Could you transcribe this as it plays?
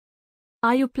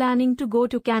Are you planning to go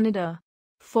to Canada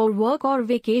for work or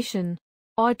vacation,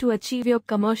 or to achieve your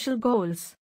commercial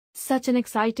goals? Such an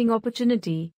exciting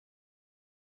opportunity.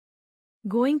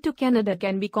 Going to Canada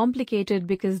can be complicated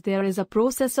because there is a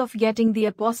process of getting the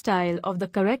apostille of the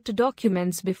correct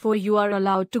documents before you are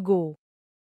allowed to go.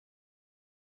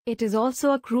 It is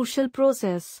also a crucial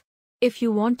process if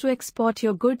you want to export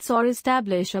your goods or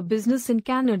establish a business in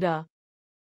Canada.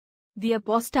 The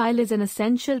apostille is an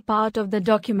essential part of the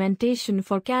documentation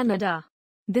for Canada.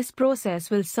 This process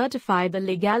will certify the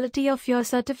legality of your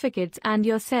certificates and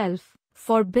yourself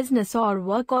for business or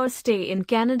work or stay in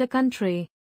Canada country.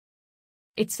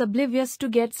 It's oblivious to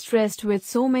get stressed with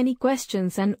so many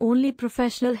questions, and only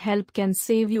professional help can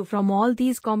save you from all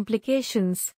these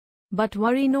complications. But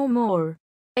worry no more.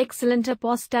 Excellent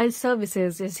Apostille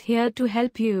Services is here to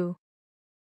help you.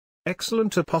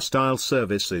 Excellent Apostille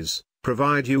Services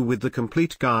provide you with the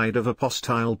complete guide of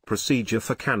apostille procedure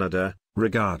for Canada,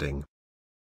 regarding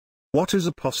what is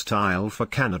apostille for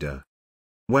Canada,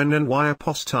 when and why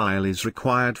apostille is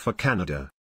required for Canada,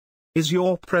 is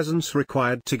your presence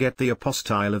required to get the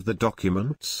apostille of the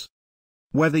documents,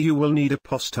 whether you will need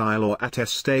apostille or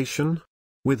attestation,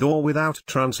 with or without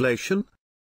translation.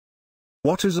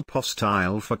 What is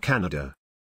apostille for Canada?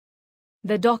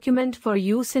 The document for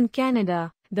use in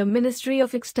Canada. The Ministry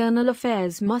of External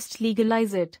Affairs must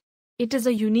legalize it. It is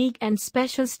a unique and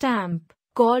special stamp,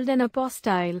 called an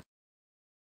apostille.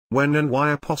 When and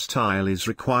why apostille is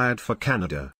required for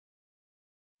Canada?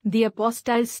 The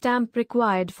apostille stamp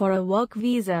required for a work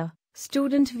visa,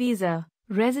 student visa,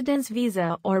 residence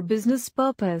visa or business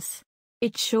purpose.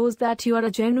 It shows that you are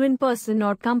a genuine person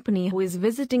or company who is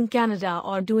visiting Canada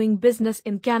or doing business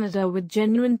in Canada with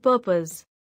genuine purpose.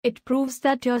 It proves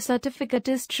that your certificate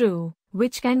is true,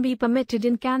 which can be permitted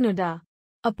in Canada.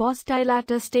 Apostille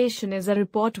attestation is a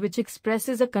report which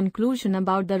expresses a conclusion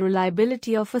about the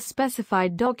reliability of a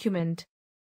specified document.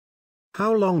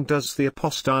 How long does the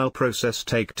apostille process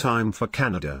take time for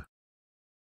Canada?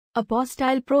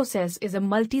 Apostille process is a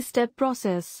multi-step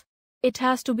process. It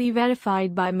has to be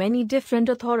verified by many different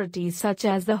authorities such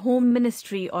as the Home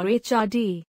Ministry or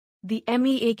HRD. The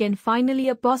MEA can finally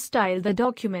apostille the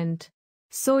document.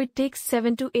 So it takes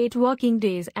 7 to 8 working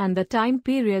days, and the time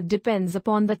period depends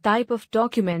upon the type of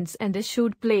documents and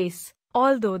issued place.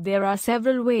 Although there are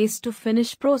several ways to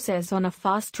finish process on a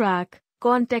fast track,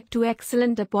 contact to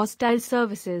Excellent Apostille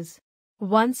Services.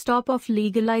 One stop of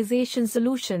legalization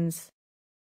solutions.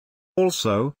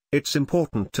 Also, it's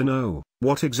important to know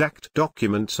what exact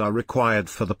documents are required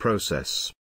for the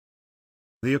process.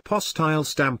 The apostille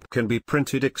stamp can be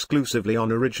printed exclusively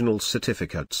on original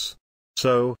certificates.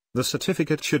 So, the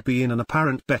certificate should be in an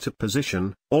apparent better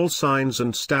position. All signs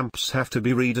and stamps have to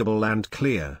be readable and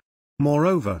clear.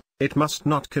 Moreover, it must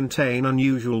not contain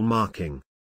unusual marking.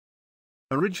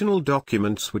 Original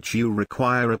documents which you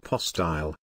require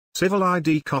apostille. Civil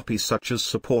ID copies such as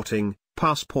supporting,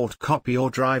 passport copy or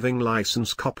driving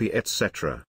license copy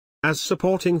etc. As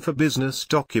supporting for business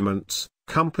documents,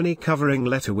 company covering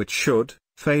letter which should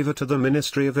favor to the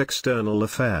Ministry of External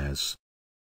Affairs.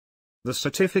 The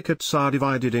certificates are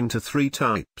divided into 3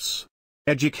 types: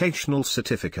 educational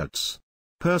certificates,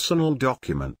 personal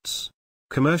documents,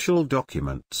 commercial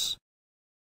documents.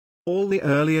 All the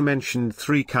earlier mentioned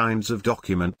 3 kinds of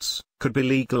documents could be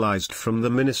legalized from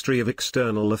the Ministry of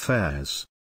External Affairs.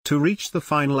 To reach the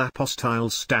final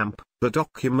apostille stamp, the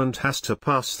document has to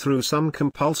pass through some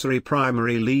compulsory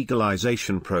primary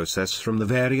legalization process from the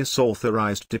various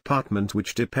authorized department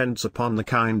which depends upon the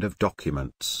kind of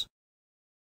documents.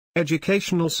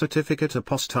 Educational Certificate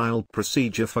Apostille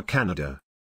Procedure for Canada.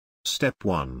 Step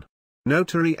 1.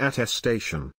 Notary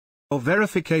Attestation, or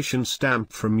Verification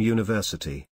Stamp from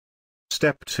University.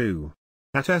 Step 2.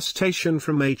 Attestation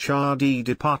from HRD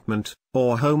Department,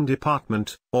 or Home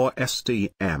Department, or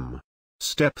SDM.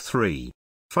 Step 3.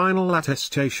 Final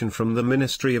Attestation from the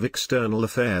Ministry of External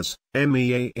Affairs,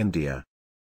 MEA India.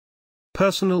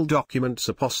 Personal Documents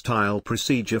Apostille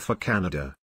Procedure for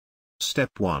Canada.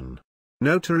 Step 1.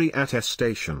 Notary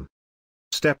Attestation.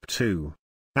 Step 2.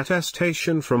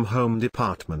 Attestation from Home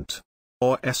Department,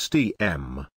 or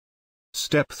SDM.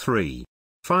 Step 3.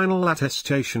 Final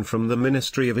Attestation from the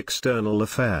Ministry of External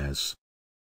Affairs.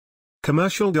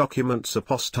 Commercial Documents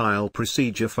Apostille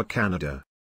Procedure for Canada.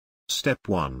 Step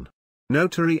 1.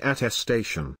 Notary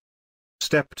Attestation.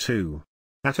 Step 2.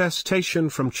 Attestation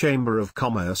from Chamber of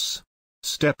Commerce.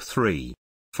 Step 3.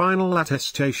 Final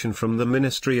Attestation from the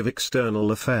Ministry of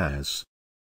External Affairs.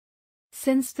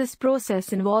 Since this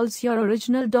process involves your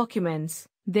original documents,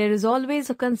 there is always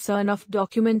a concern of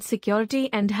document security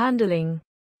and handling.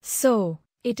 So,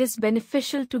 It is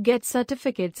beneficial to get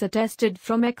certificates attested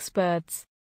from experts.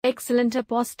 Excellent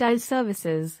Apostille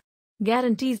Services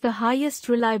guarantees the highest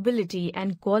reliability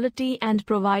and quality and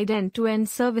provide end-to-end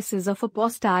services of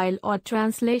apostille or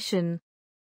translation.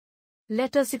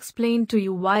 Let us explain to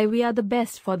you why we are the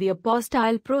best for the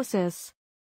apostille process.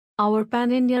 Our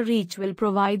pan-India reach will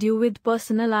provide you with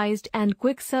personalized and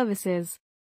quick services.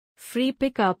 Free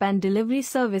pickup and delivery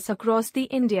service across the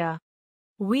India.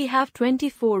 We have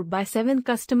 24/7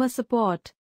 customer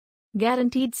support.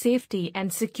 Guaranteed safety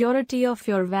and security of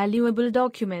your valuable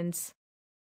documents.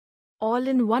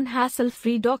 All-in-one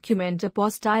hassle-free document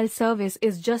apostille service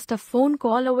is just a phone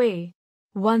call away.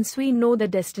 Once we know the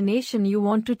destination you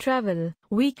want to travel,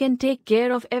 we can take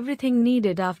care of everything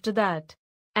needed after that.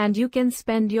 And you can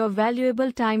spend your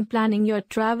valuable time planning your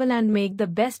travel and make the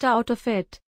best out of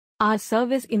it. Our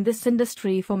service in this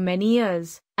industry for many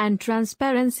years, and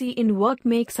transparency in work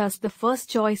makes us the first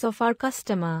choice of our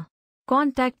customer.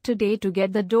 Contact today to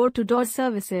get the door-to-door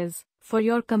services for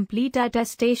your complete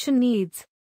attestation needs.